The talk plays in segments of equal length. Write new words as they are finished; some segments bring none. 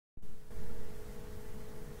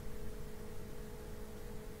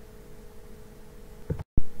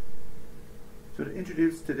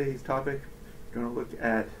introduce today's topic, I'm going to look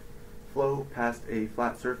at flow past a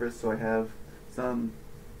flat surface. So I have some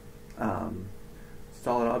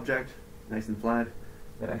solid object, nice and flat.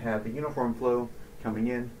 Then I have the uniform flow coming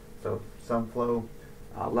in, so some flow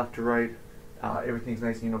left to right. Everything's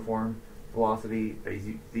nice and uniform. Velocity is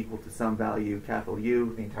equal to some value, capital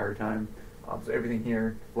U, the entire time. So everything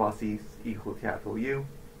here, velocity is equal to capital U.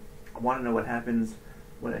 I want to know what happens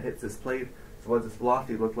when it hits this plate. So what does this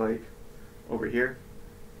velocity look like over here?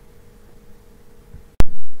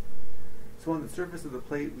 So on the surface of the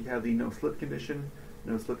plate, we have the no slip condition.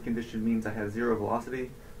 No slip condition means I have zero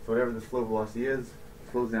velocity. So whatever this flow velocity is,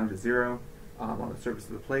 flows down to zero on the surface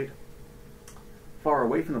of the plate. Far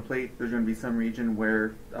away from the plate, there's going to be some region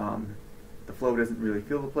where the flow doesn't really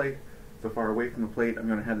feel the plate. So far away from the plate, I'm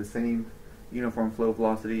going to have the same uniform flow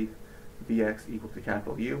velocity, Vx equal to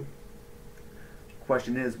capital U.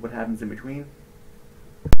 Question is, what happens in between?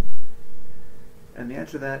 And the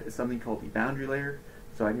answer to that is something called the boundary layer.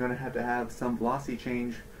 So I'm going to have some velocity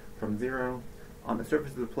change from zero on the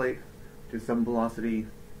surface of the plate to some velocity,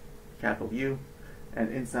 capital U,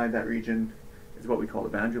 and inside that region is what we call the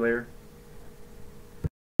boundary layer.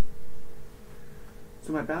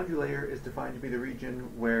 So my boundary layer is defined to be the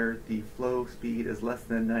region where the flow speed is less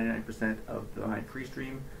than 99% of my free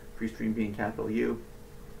stream being capital U.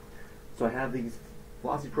 So I have these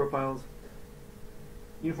velocity profiles.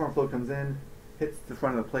 Uniform flow comes in, hits the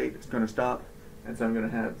front of the plate, it's going to stop, and so I'm going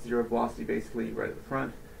to have zero velocity basically right at the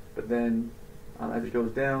front. But then as it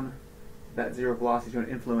goes down, that zero velocity is going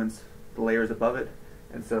to influence the layers above it,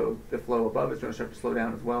 and so the flow above is going to start to slow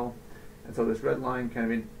down as well. And so this red line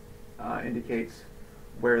kind of indicates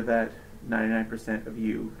where that 99% of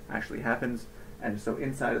U actually happens. And so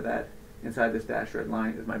inside of that, inside this dashed red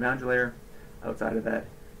line is my boundary layer. Outside of that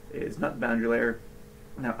is not the boundary layer.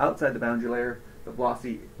 Now outside the boundary layer, the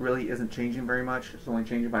velocity really isn't changing very much. It's only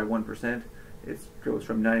changing by 1%. It goes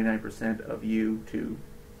from 99% of U to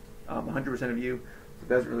 100% of U. So it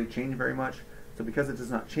doesn't really change very much. So because it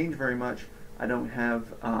does not change very much, I don't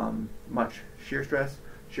have much shear stress.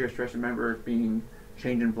 Shear stress, remember, being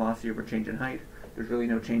change in velocity over change in height. There's really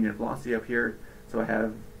no change in velocity up here. So I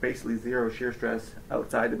have basically zero shear stress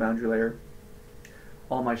outside the boundary layer.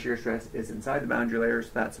 All my shear stress is inside the boundary layer, so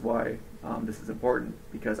that's why this is important,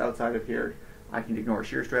 because outside of here I can ignore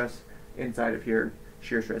shear stress. Inside of here,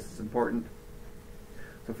 shear stress is important.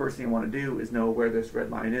 So first thing I want to do is know where this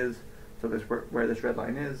red line is. So where this red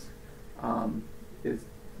line is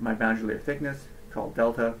my boundary layer thickness, called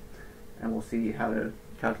delta, and we'll see how to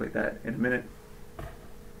calculate that in a minute.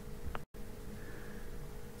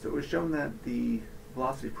 So it was shown that the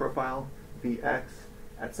velocity profile, Vx,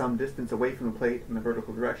 at some distance away from the plate in the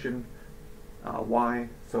vertical direction, y,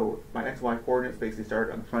 so my xy coordinates basically start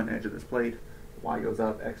on the front edge of this plate, y goes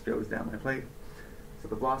up, x goes down my plate. So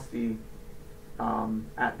the velocity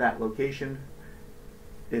at that location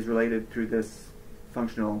is related through this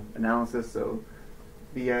functional analysis. So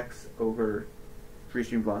Vx over free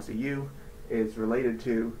stream velocity u is related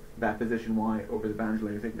to that position y over the boundary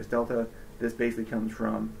layer thickness delta. This basically comes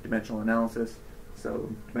from dimensional analysis. So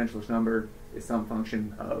dimensionless number is some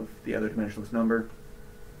function of the other dimensionless number.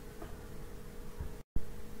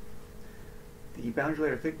 The boundary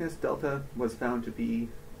layer thickness delta was found to be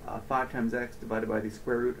 5 times x divided by the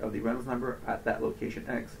square root of the Reynolds number at that location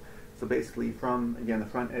x. So basically from, again, the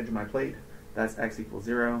front edge of my plate, that's x equals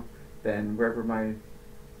 0. Then wherever my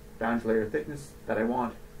boundary layer thickness that I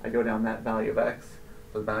want, I go down that value of x.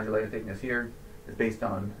 So the boundary layer thickness here is based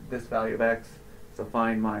on this value of x. So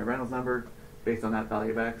find my Reynolds number based on that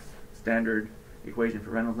value of x. Standard equation for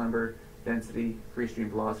Reynolds number, density, free stream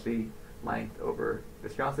velocity, length over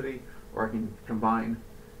viscosity, or I can combine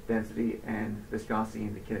density and viscosity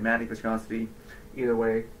into kinematic viscosity. Either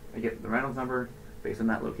way, I get the Reynolds number based on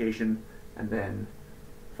that location, and then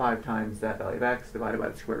 5 times that value of x divided by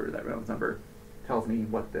the square root of that Reynolds number tells me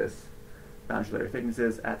what this boundary layer thickness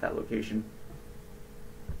is at that location.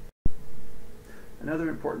 Another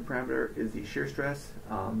important parameter is the shear stress,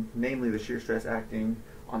 namely the shear stress acting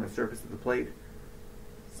on the surface of the plate.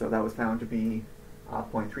 So that was found to be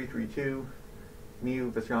 0.332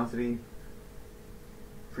 mu viscosity,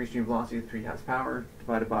 free stream velocity 3/2 power,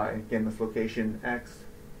 divided by, again, this location x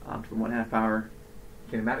to the 1/2 power,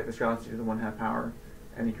 kinematic viscosity to the 1/2 power,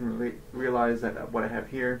 and you can realize that what I have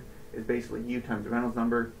here is basically u times the Reynolds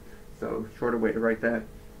number. So shorter way to write that,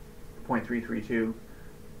 0.332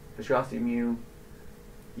 viscosity mu,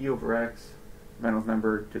 u over x, Reynolds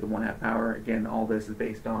number to the 1/2 power. Again, all this is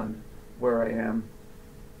based on where I am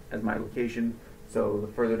as my location. So the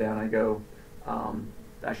further down I go,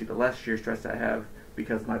 actually the less shear stress I have,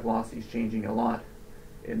 because my velocity is changing a lot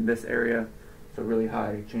in this area. So really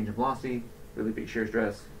high change in velocity, really big shear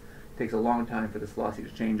stress. It takes a long time for this velocity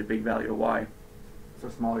to change a big value of y. So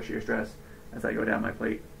smaller shear stress as I go down my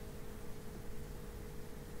plate.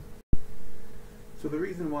 So the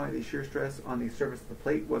reason why the shear stress on the surface of the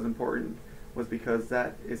plate was important was because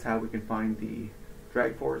that is how we can find the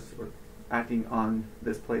drag force acting on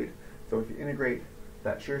this plate. So if you integrate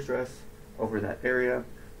that shear stress over that area,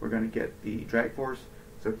 we're going to get the drag force.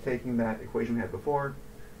 So taking that equation we had before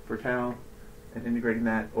for tau and integrating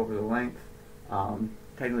that over the length,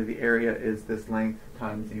 technically the area is this length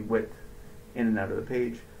times the width in and out of the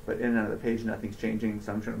page, but in and out of the page nothing's changing,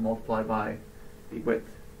 so I'm going to multiply by the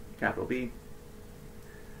width, capital B.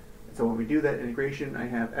 So when we do that integration, I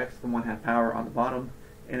have x to the 1/2 power on the bottom.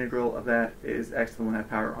 Integral of that is x to the 1/2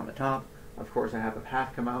 power on the top. Of course, I have a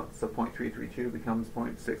half come out, so 0.332 becomes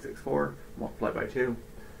 0.664 multiplied by 2.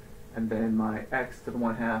 And then my x to the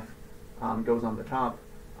 1/2 goes on the top,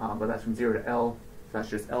 but that's from 0 to L, so that's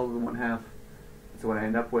just L to the 1/2. So what I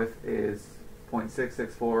end up with is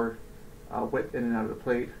 0.664 width in and out of the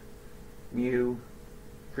plate, mu,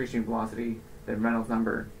 free stream velocity, then Reynolds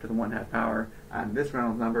number to the 1/2 power, and this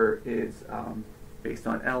Reynolds number is based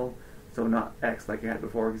on L, so not x like I had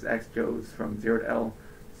before, because x goes from 0 to L,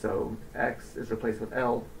 so x is replaced with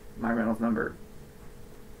L, my Reynolds number.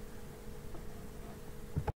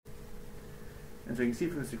 And so you can see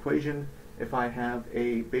from this equation, if I have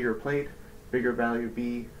a bigger plate, bigger value of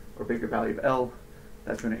B, or bigger value of L,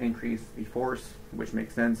 that's going to increase the force, which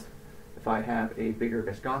makes sense. If I have a bigger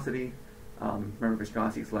viscosity, remember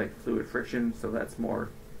viscosity is like fluid friction, so that's more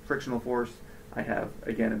frictional force. I have,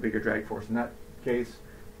 again, a bigger drag force in that case.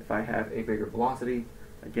 If I have a bigger velocity,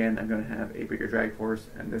 again, I'm going to have a bigger drag force,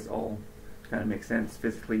 and this all kind of makes sense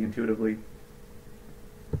physically, intuitively.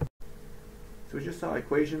 So we just saw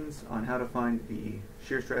equations on how to find the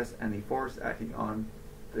shear stress and the force acting on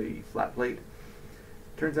the flat plate.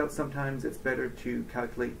 Turns out sometimes it's better to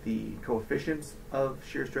calculate the coefficients of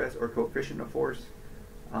shear stress or coefficient of force.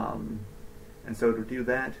 And so to do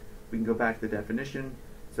that, we can go back to the definition.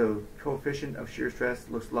 So coefficient of shear stress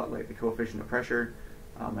looks a lot like the coefficient of pressure.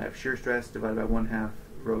 I have shear stress divided by 1/2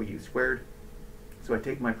 rho u squared. So I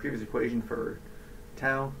take my previous equation for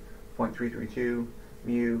tau, 0.332,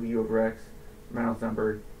 mu, u over x, Reynolds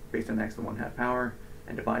number based on x to the 1/2 power,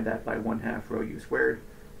 and divide that by 1/2 rho u squared.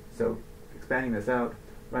 So expanding this out,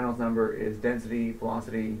 Reynolds number is density,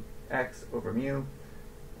 velocity, x over mu.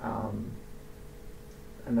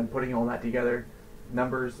 And then putting all that together,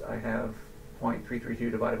 numbers, I have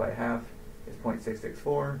 0.332 divided by half is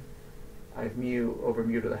 0.664. I have mu over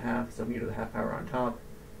mu to the half, so mu to the 1/2 power on top.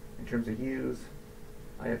 In terms of u's,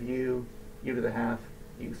 I have u to the half,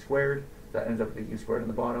 u squared. That ends up with the u squared on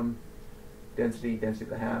the bottom. Density to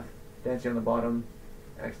the half, density on the bottom,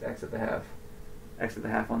 x to the half, x to the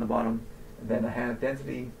half on the bottom. And then I have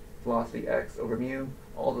density, velocity, x over mu,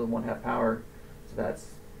 all to the 1/2 power. So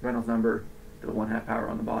that's Reynolds number to the 1/2 power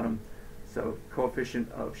on the bottom. So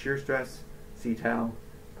coefficient of shear stress, C tau,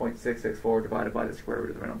 0.664 divided by the square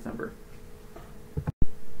root of the Reynolds number.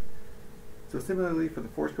 So similarly for the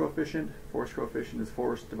force coefficient is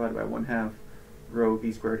force divided by 1/2 rho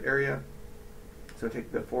v squared area. So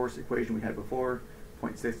take the force equation we had before,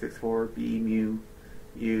 0.664 b mu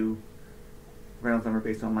u, Reynolds number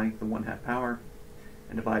based on length, the 1/2 power,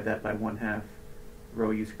 and divide that by 1/2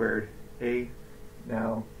 rho u squared a.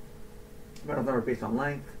 Now, Reynolds number based on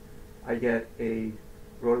length, I get a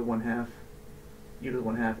rho to the 1/2, u to the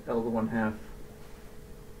 1/2, L to the 1/2,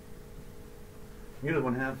 mu to the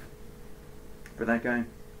 1/2 for that guy.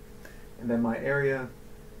 And then my area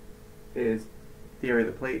is the area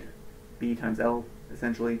of the plate, B times L,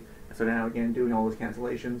 essentially. So now again, doing all those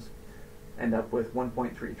cancellations, end up with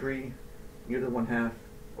 1.33 u to the 1/2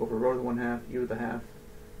 over rho to the 1/2, u to the 1/2,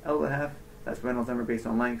 L to the 1/2. That's Reynolds number based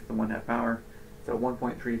on length, the 1/2 power. So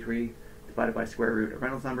 1.33 divided by square root of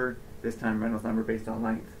Reynolds number, this time Reynolds number based on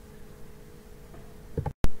length.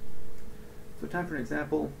 So time for an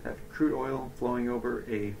example. I have crude oil flowing over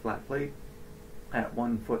a flat plate at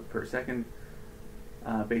 1 foot per second.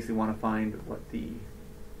 Basically want to find what the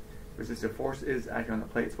resistive force is acting on the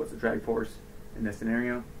plates, what's the drag force in this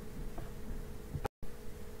scenario.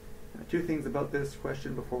 Two things about this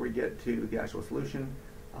question before we get to the actual solution.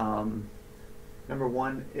 Number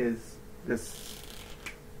one is this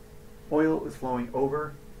oil is flowing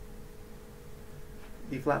over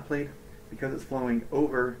the flat plate. Because it's flowing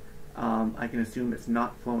over, I can assume it's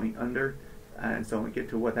not flowing under, and so we get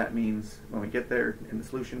to what that means when we get there in the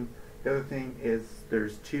solution. The other thing is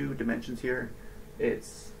there's two dimensions here.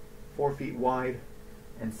 It's 4 feet wide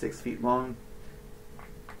and 6 feet long.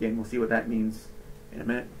 Again, we'll see what that means in a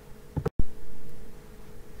minute.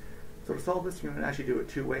 So So to solve this, you're going to actually do it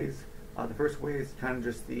two ways. The first way is kind of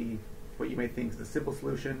just what you may think is the simple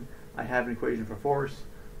solution. I have an equation for force,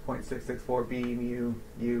 0.664 B mu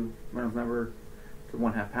U Reynolds number to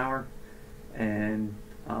 1/2 power. And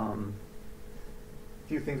a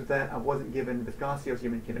few things with that. I wasn't given viscosity, I was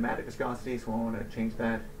given kinematic viscosity, so I want to change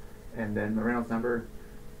that. And then the Reynolds number,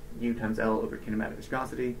 U times L over kinematic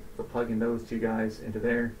viscosity. So plugging those two guys into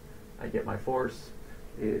there, I get my force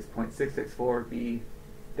is 0.664 B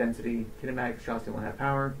density, kinematic viscosity 1/2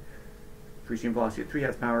 power, free stream velocity at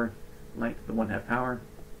 3/2 power, length of 1/2 power.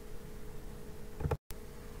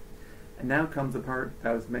 And now comes the part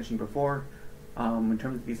that I was mentioning before. In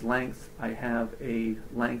terms of these lengths, I have a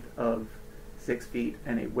length of 6 feet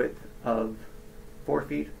and a width of 4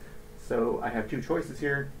 feet. So I have two choices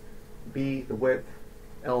here: B, the width,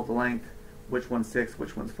 L, the length, which one's 6,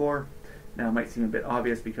 which one's 4. Now it might seem a bit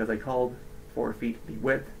obvious because I called 4 feet the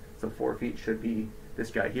width, so 4 feet should be this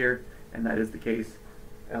guy here, and that is the case.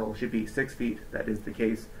 L should be 6 feet, that is the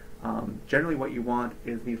case. Generally what you want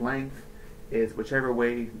is the length is whichever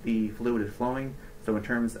way the fluid is flowing. So in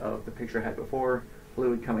terms of the picture I had before,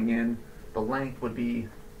 fluid coming in, the length would be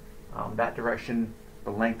that direction,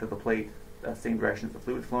 the length of the plate, that same direction as the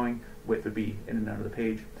fluid flowing, width would be in and out of the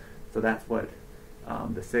page. So that's what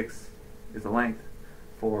the 6 is the length,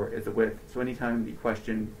 4 is the width. So anytime the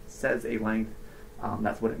question says a length,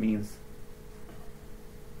 that's what it means.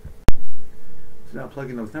 So now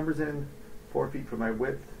plugging those numbers in, 4 feet for my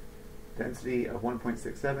width, density of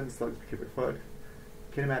 1.67 slugs per cubic foot,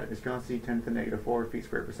 kinematic viscosity 10 to the negative 4 feet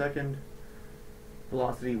squared per second,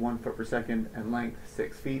 velocity 1 foot per second, and length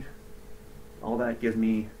 6 feet. All that gives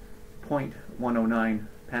me 0.109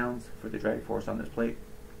 pounds for the drag force on this plate.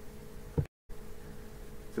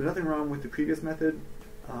 So nothing wrong with the previous method.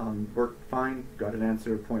 Worked fine, got an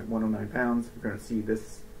answer of 0.109 pounds. We're going to see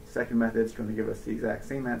this second method is going to give us the exact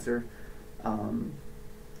same answer.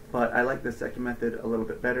 But I like this second method a little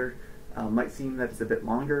bit better. Might seem that it's a bit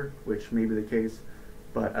longer, which may be the case,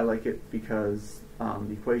 but I like it because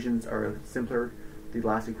the equations are simpler. The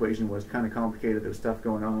last equation was kind of complicated. There was stuff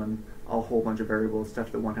going on, a whole bunch of variables, stuff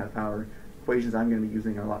to the 1/2 power. Equations I'm going to be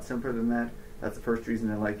using are a lot simpler than that. That's the first reason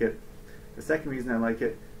I like it. The second reason I like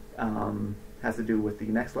it has to do with the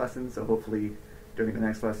next lesson, so hopefully during the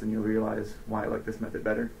next lesson you'll realize why I like this method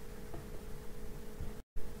better.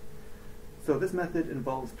 So this method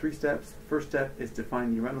involves 3 steps. First step is to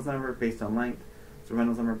find the Reynolds number based on length. So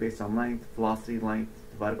Reynolds number based on length, velocity, length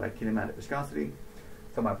divided by kinematic viscosity.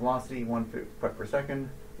 So my velocity 1 foot per second,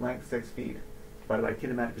 length 6 feet, divided by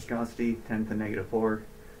kinematic viscosity 10 to the negative 4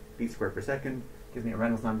 feet squared per second, gives me a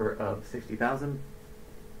Reynolds number of 60,000.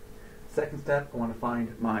 Second step, I want to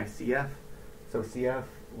find my CF. So CF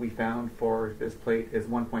we found for this plate is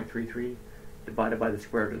 1.33 divided by the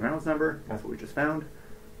square root of the Reynolds number. That's what we just found.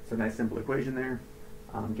 So a nice simple equation there.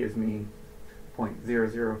 Gives me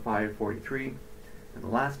 0.00543. And the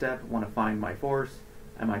last step, I want to find my force.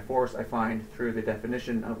 And my force I find through the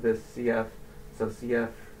definition of this CF. So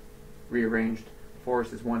CF rearranged,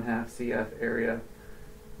 force is 1/2 CF area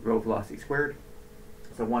rho velocity squared.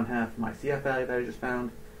 So 1/2 my CF value that I just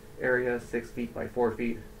found, area 6 feet by 4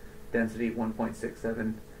 feet, density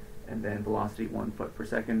 1.67, and then velocity 1 foot per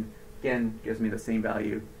second. Again, gives me the same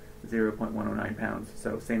value, 0.109 pounds.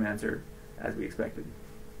 So same answer as we expected.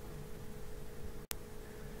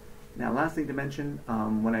 Now last thing to mention,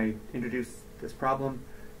 when I introduced this problem,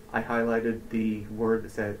 I highlighted the word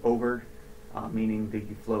that said over, meaning the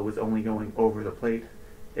flow was only going over the plate.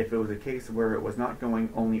 If it was a case where it was not going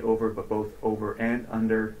only over but both over and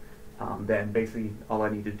under, then basically all I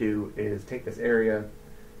need to do is take this area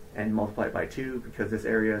and multiply it by 2, because this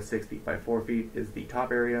area 6 feet by 4 feet is the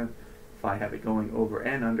top area. If I have it going over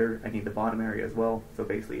and under, I need the bottom area as well, so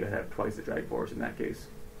basically I have twice the drag force in that case.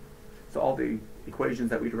 So all the equations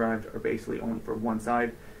that we derived are basically only for one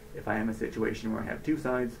side. If I am in a situation where I have 2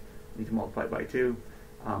 sides, I need to multiply by 2.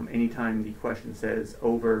 Anytime the question says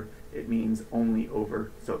over, it means only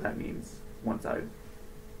over, so that means one side.